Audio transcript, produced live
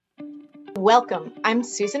Welcome. I'm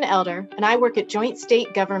Susan Elder, and I work at Joint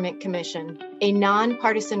State Government Commission, a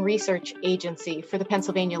nonpartisan research agency for the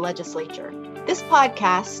Pennsylvania legislature. This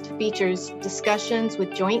podcast features discussions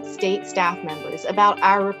with joint state staff members about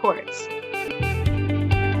our reports.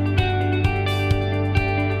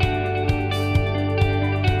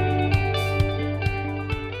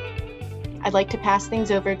 I'd like to pass things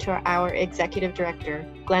over to our Executive Director,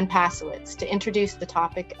 Glenn Pasowitz, to introduce the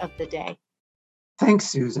topic of the day. Thanks,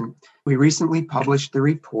 Susan. We recently published the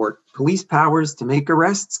report, Police Powers to Make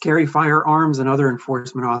Arrests, Carry Firearms, and Other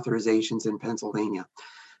Enforcement Authorizations in Pennsylvania.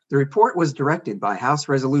 The report was directed by House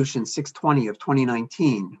Resolution 620 of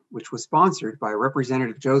 2019, which was sponsored by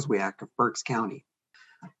Representative Joswiak of Berks County.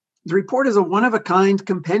 The report is a one-of-a-kind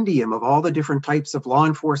compendium of all the different types of law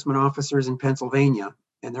enforcement officers in Pennsylvania,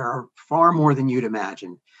 and there are far more than you'd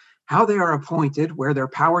imagine. How they are appointed, where their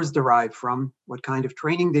powers derive from, what kind of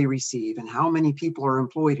training they receive, and how many people are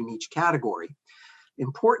employed in each category.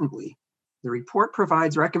 Importantly, the report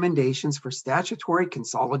provides recommendations for statutory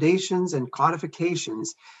consolidations and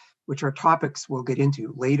codifications, which are topics we'll get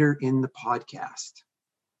into later in the podcast.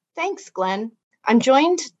 Thanks, Glenn. I'm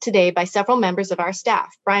joined today by several members of our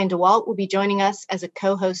staff. Brian DeWalt will be joining us as a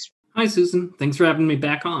co-host. Hi, Susan. Thanks for having me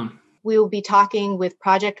back on. We will be talking with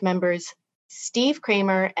project members Steve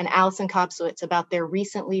Kramer and Allison Kopsowitz about their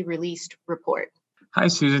recently released report. Hi,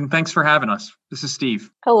 Susan. Thanks for having us. This is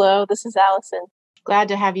Steve. Hello, this is Allison. Glad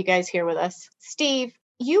to have you guys here with us. Steve,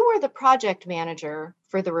 you were the project manager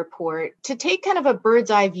for the report. To take kind of a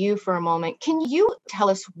bird's eye view for a moment, can you tell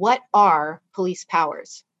us what are police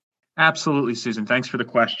powers? Absolutely, Susan. Thanks for the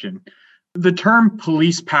question. The term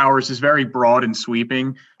police powers is very broad and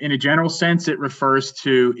sweeping. In a general sense, it refers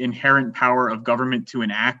to inherent power of government to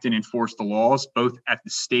enact and enforce the laws, both at the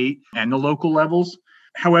state and the local levels.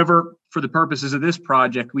 However, for the purposes of this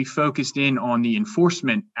project, we focused in on the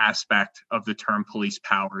enforcement aspect of the term police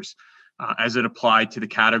powers as it applied to the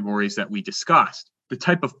categories that we discussed. The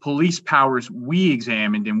type of police powers we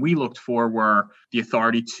examined and we looked for were the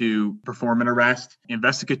authority to perform an arrest,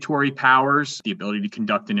 investigatory powers, the ability to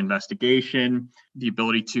conduct an investigation, the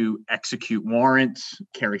ability to execute warrants,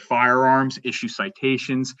 carry firearms, issue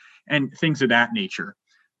citations, and things of that nature.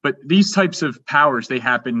 But these types of powers, they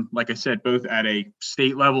happen, like I said, both at a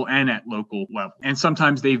state level and at local level. And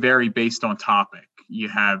sometimes they vary based on topic. You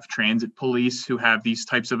have transit police who have these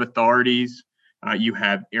types of authorities. You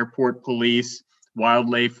have airport police,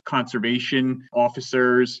 wildlife conservation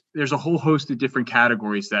officers. There's a whole host of different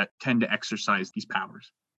categories that tend to exercise these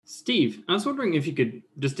powers. Steve, I was wondering if you could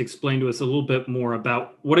just explain to us a little bit more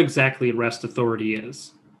about what exactly arrest authority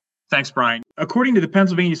is. Thanks, Brian. According to the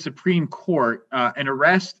Pennsylvania Supreme Court, an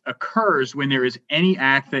arrest occurs when there is any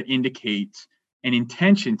act that indicates an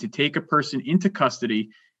intention to take a person into custody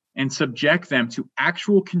and subject them to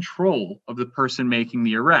actual control of the person making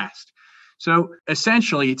the arrest. So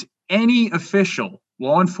essentially, it's any official,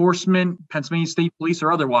 law enforcement, Pennsylvania State Police or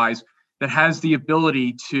otherwise, that has the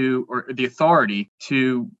ability to, or the authority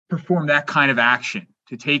to perform that kind of action,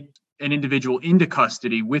 to take an individual into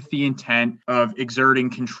custody with the intent of exerting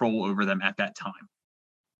control over them at that time.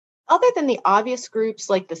 Other than the obvious groups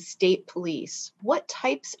like the state police, what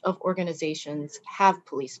types of organizations have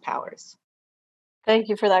police powers? Thank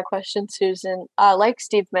you for that question, Susan. Like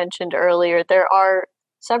Steve mentioned earlier, there are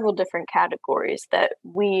several different categories that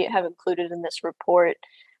we have included in this report.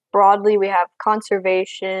 Broadly, we have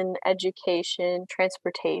conservation, education,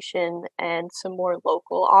 transportation, and some more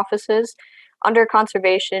local offices. Under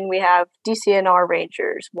conservation, we have DCNR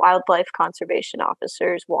rangers, wildlife conservation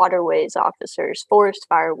officers, waterways officers, forest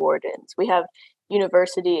fire wardens. We have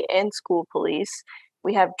university and school police.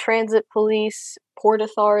 We have transit police, port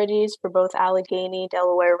authorities for both Allegheny,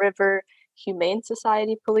 Delaware River, Humane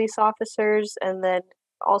Society police officers, and then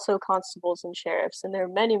also constables and sheriffs, and there are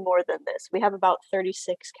many more than this. We have about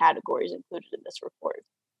 36 categories included in this report.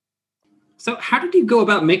 So how did you go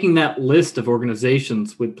about making that list of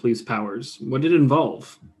organizations with police powers? What did it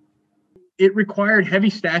involve? It required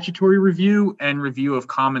heavy statutory review and review of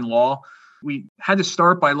common law. We had to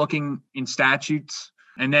start by looking in statutes,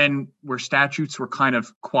 and then where statutes were kind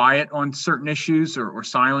of quiet on certain issues or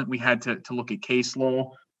silent, we had to look at case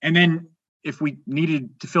law. And then if we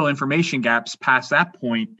needed to fill information gaps past that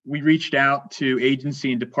point, we reached out to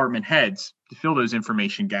agency and department heads to fill those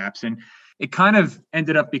information gaps. And it kind of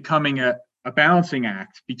ended up becoming a balancing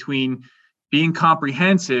act between being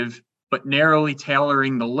comprehensive, but narrowly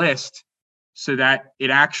tailoring the list so that it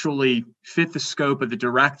actually fit the scope of the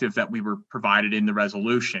directive that we were provided in the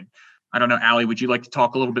resolution. I don't know, Allie, would you like to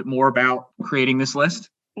talk a little bit more about creating this list?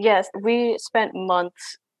 Yes, we spent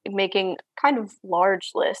months making kind of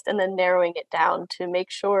large list and then narrowing it down to make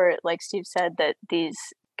sure, like Steve said, that these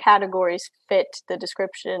categories fit the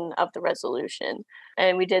description of the resolution.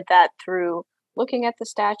 And we did that through looking at the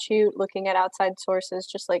statute, looking at outside sources,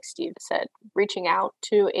 just like Steve said, reaching out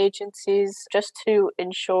to agencies just to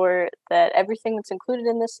ensure that everything that's included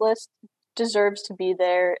in this list deserves to be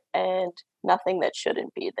there and nothing that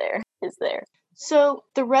shouldn't be there is there. So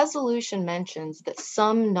the resolution mentions that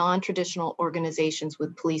some non-traditional organizations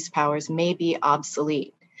with police powers may be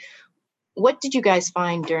obsolete. What did you guys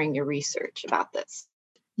find during your research about this?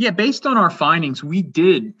 Yeah, based on our findings, we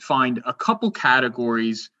did find a couple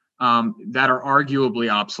categories that are arguably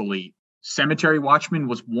obsolete. Cemetery watchmen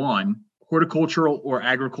was one, horticultural or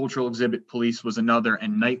agricultural exhibit police was another,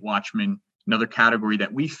 and night watchmen, another category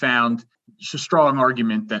that we found. It's a strong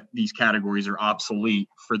argument that these categories are obsolete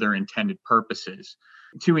for their intended purposes.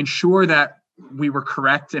 To ensure that we were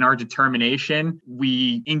correct in our determination,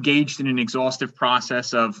 we engaged in an exhaustive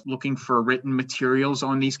process of looking for written materials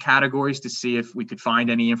on these categories to see if we could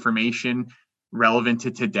find any information relevant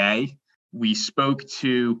to today. We spoke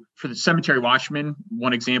to, for the cemetery watchman,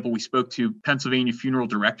 one example, we spoke to Pennsylvania Funeral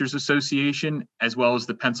Directors Association, as well as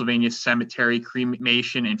the Pennsylvania Cemetery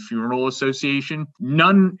Cremation and Funeral Association.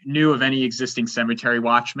 None knew of any existing cemetery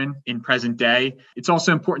watchmen in present day. It's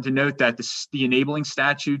also important to note that the enabling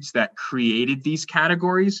statutes that created these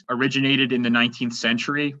categories originated in the 19th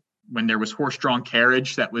century when there was horse-drawn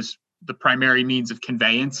carriage that was the primary means of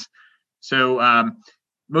conveyance. So,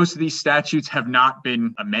 most of these statutes have not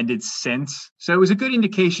been amended since. So it was a good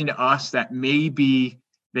indication to us that maybe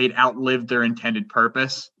they'd outlived their intended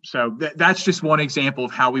purpose. So that's just one example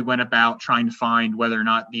of how we went about trying to find whether or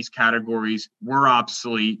not these categories were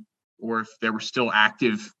obsolete or if there were still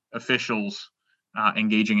active officials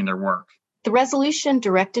engaging in their work. The resolution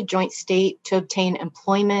directed Joint State to obtain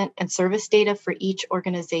employment and service data for each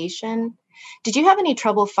organization. Did you have any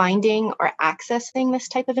trouble finding or accessing this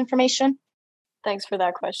type of information? Thanks for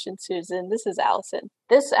that question, Susan. This is Allison.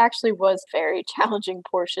 This actually was a very challenging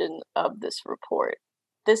portion of this report.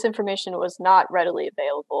 This information was not readily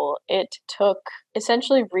available. It took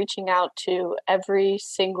essentially reaching out to every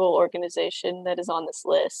single organization that is on this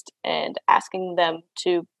list and asking them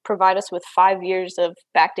to provide us with 5 years of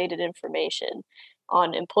backdated information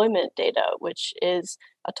on employment data, which is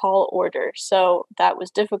a tall order. So that was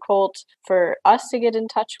difficult for us to get in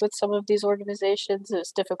touch with some of these organizations. It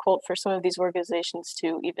was difficult for some of these organizations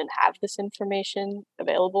to even have this information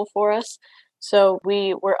available for us. So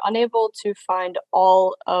we were unable to find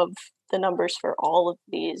all of the numbers for all of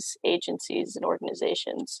these agencies and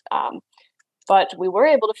organizations. But we were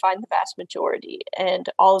able to find the vast majority, and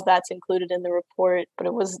all of that's included in the report, but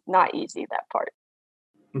it was not easy, that part.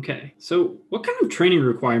 Okay, so what kind of training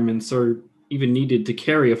requirements are even needed to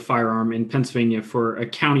carry a firearm in Pennsylvania for a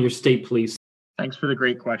county or state police? Thanks for the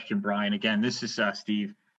great question, Brian. Again, this is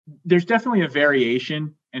Steve. There's definitely a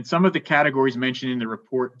variation, and some of the categories mentioned in the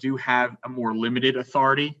report do have a more limited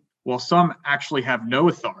authority, while some actually have no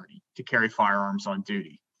authority to carry firearms on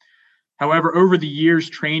duty. However, over the years,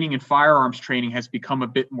 training and firearms training has become a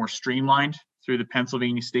bit more streamlined through the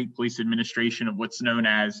Pennsylvania State Police Administration of what's known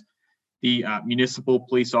as the Municipal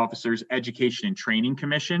Police Officers Education and Training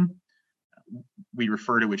Commission. We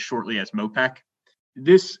refer to it shortly as MOPEC.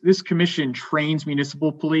 This commission trains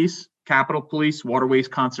municipal police, Capitol Police, waterways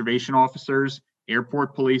conservation officers,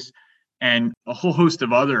 airport police, and a whole host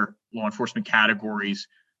of other law enforcement categories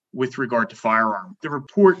with regard to firearm. The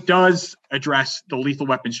report does address the Lethal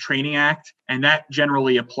Weapons Training Act, and that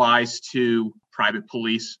generally applies to private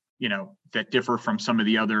police, that differ from some of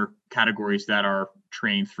the other categories that are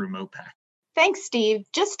trained through MOPEC. Thanks, Steve.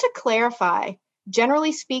 Just to clarify,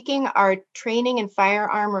 generally speaking, are training and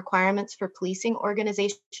firearm requirements for policing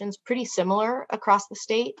organizations pretty similar across the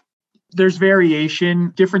state? There's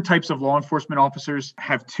variation. Different types of law enforcement officers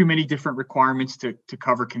have too many different requirements to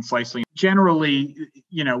cover concisely. Generally,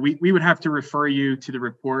 we would have to refer you to the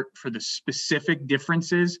report for the specific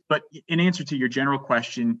differences. But in answer to your general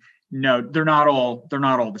question, no, they're not all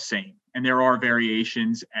the same. And there are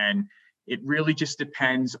variations, and it really just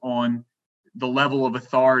depends on the level of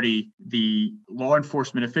authority the law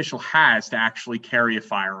enforcement official has to actually carry a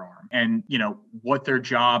firearm and, what their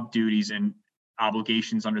job duties and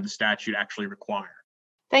obligations under the statute actually require.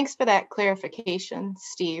 Thanks for that clarification,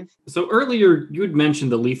 Steve. So earlier you had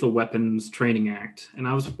mentioned the Lethal Weapons Training Act, and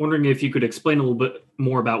I was wondering if you could explain a little bit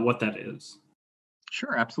more about what that is.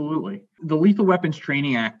 Sure, absolutely. The Lethal Weapons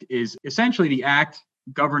Training Act is essentially the act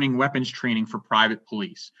governing weapons training for private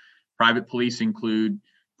police. Private police include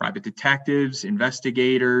private detectives,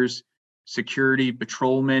 investigators, security,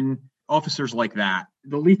 patrolmen, officers like that.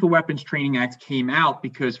 the Lethal Weapons Training Act came out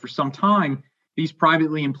because for some time, these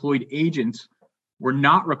privately employed agents were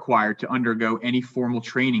not required to undergo any formal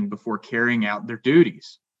training before carrying out their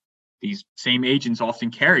duties. These same agents often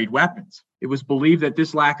carried weapons. It was believed that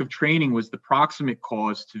this lack of training was the proximate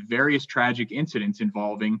cause to various tragic incidents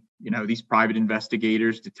involving, these private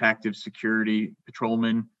investigators, detectives, security,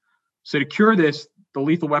 patrolmen. So to cure this, the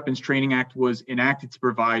Lethal Weapons Training Act was enacted to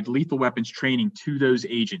provide lethal weapons training to those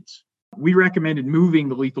agents. We recommended moving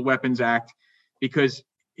the Lethal Weapons Act because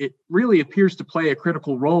it really appears to play a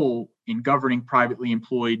critical role in governing privately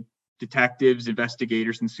employed detectives,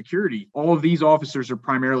 investigators, and security. All of these officers are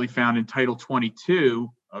primarily found in Title 22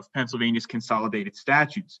 of Pennsylvania's Consolidated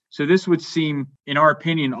Statutes. So this would seem, in our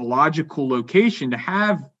opinion, a logical location to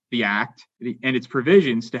have the Act and its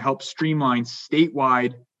provisions to help streamline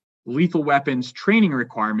statewide lethal weapons training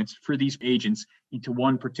requirements for these agents into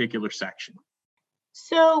one particular section.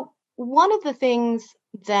 So one of the things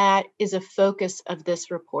that is a focus of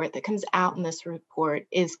this report that comes out in this report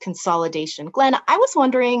is consolidation. Glenn, I was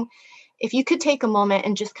wondering if you could take a moment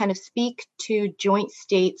and just kind of speak to Joint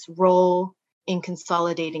State's role in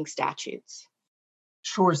consolidating statutes.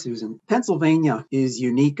 Sure, Susan. Pennsylvania is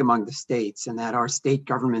unique among the states in that our state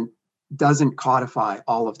government doesn't codify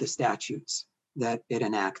all of the statutes that it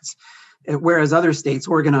enacts, whereas other states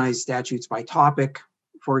organize statutes by topic.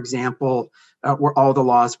 For example, where all the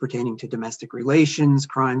laws pertaining to domestic relations,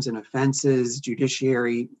 crimes and offenses,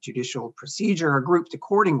 judiciary, judicial procedure are grouped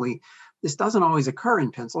accordingly. This doesn't always occur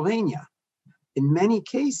in Pennsylvania. In many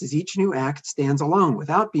cases, each new act stands alone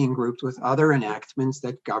without being grouped with other enactments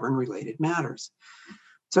that govern related matters.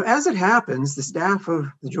 So as it happens, the staff of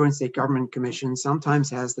the Joint State Government Commission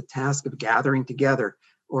sometimes has the task of gathering together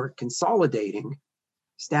or consolidating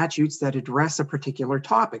statutes that address a particular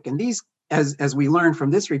topic. And these, as we learned from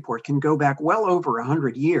this report, can go back well over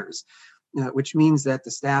 100 years, which means that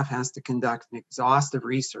the staff has to conduct an exhaustive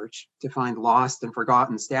research to find lost and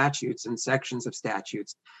forgotten statutes and sections of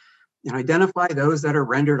statutes and identify those that are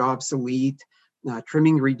rendered obsolete,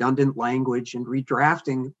 trimming redundant language and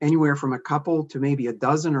redrafting anywhere from a couple to maybe a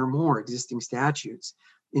dozen or more existing statutes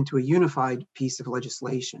into a unified piece of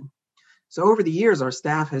legislation. So over the years, our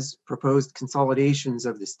staff has proposed consolidations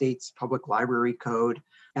of the state's public library code,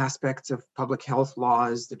 aspects of public health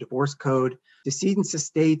laws, the divorce code, decedents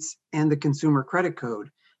estates, and the consumer credit code.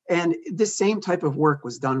 And this same type of work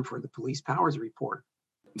was done for the police powers report.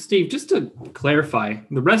 Steve, just to clarify,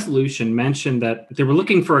 the resolution mentioned that they were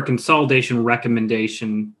looking for a consolidation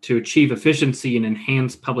recommendation to achieve efficiency and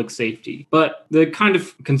enhance public safety. But the kind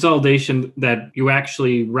of consolidation that you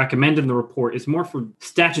actually recommend in the report is more for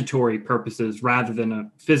statutory purposes rather than a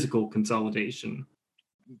physical consolidation.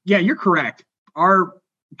 Yeah, you're correct. Our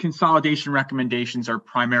consolidation recommendations are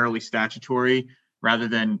primarily statutory rather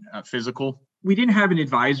than physical. We didn't have an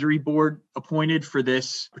advisory board appointed for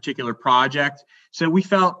this particular project. So we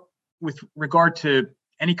felt with regard to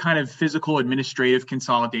any kind of physical administrative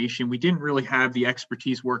consolidation, we didn't really have the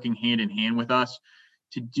expertise working hand in hand with us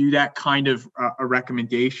to do that kind of a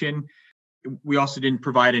recommendation. We also didn't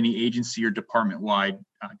provide any agency or department-wide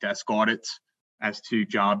desk audits as to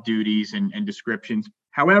job duties and descriptions.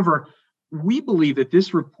 However, we believe that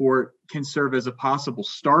this report can serve as a possible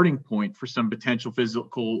starting point for some potential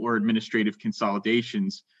physical or administrative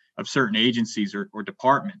consolidations of certain agencies or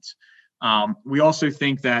departments. We also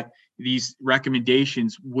think that these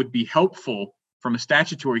recommendations would be helpful from a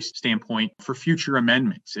statutory standpoint for future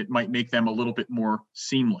amendments. It might make them a little bit more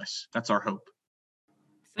seamless. That's our hope.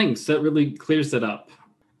 Thanks. That really clears it up.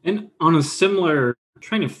 And on a similar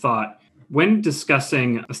train of thought, when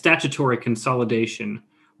discussing a statutory consolidation,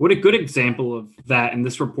 would a good example of that in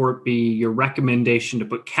this report be your recommendation to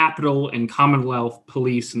put Capitol and Commonwealth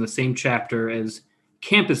Police in the same chapter as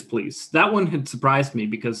Campus Police? That one had surprised me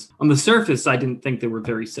because on the surface, I didn't think they were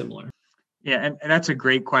very similar. Yeah, and that's a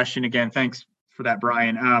great question. Again, thanks for that,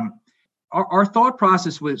 Brian. Our thought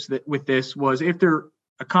process with this was after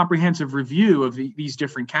a comprehensive review of these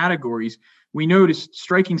different categories, we noticed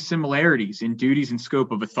striking similarities in duties and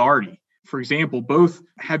scope of authority. For example, both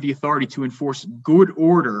have the authority to enforce good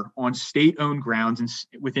order on state-owned grounds and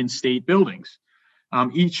within state buildings.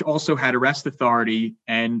 Each also had arrest authority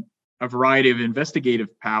and a variety of investigative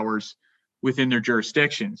powers within their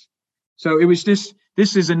jurisdictions. So it was this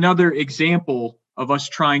is another example of us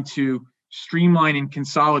trying to streamline and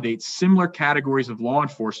consolidate similar categories of law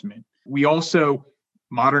enforcement. We also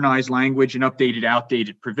modernized language and updated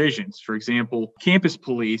outdated provisions. For example, Campus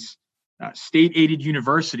Police, state-aided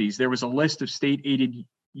universities. There was a list of state-aided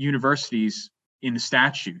universities in the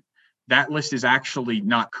statute. That list is actually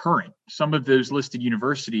not current. Some of those listed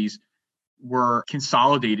universities were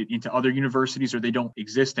consolidated into other universities or they don't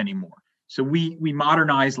exist anymore. So we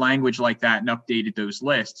modernized language like that and updated those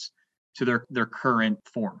lists to their current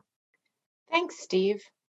form. Thanks, Steve.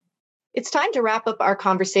 It's time to wrap up our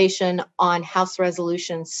conversation on House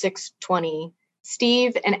Resolution 620.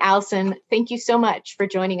 Steve and Allison, thank you so much for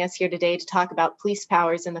joining us here today to talk about police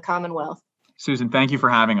powers in the Commonwealth. Susan, thank you for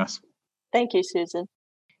having us. Thank you, Susan.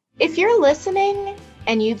 If you're listening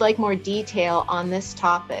and you'd like more detail on this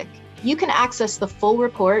topic, you can access the full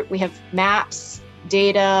report. We have maps,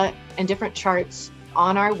 data, and different charts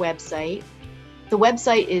on our website. The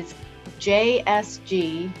website is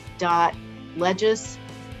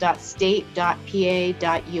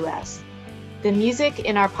jsg.legis.state.pa.us. The music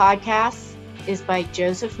in our podcast is by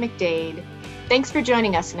Joseph McDade. Thanks for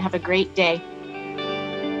joining us and have a great day.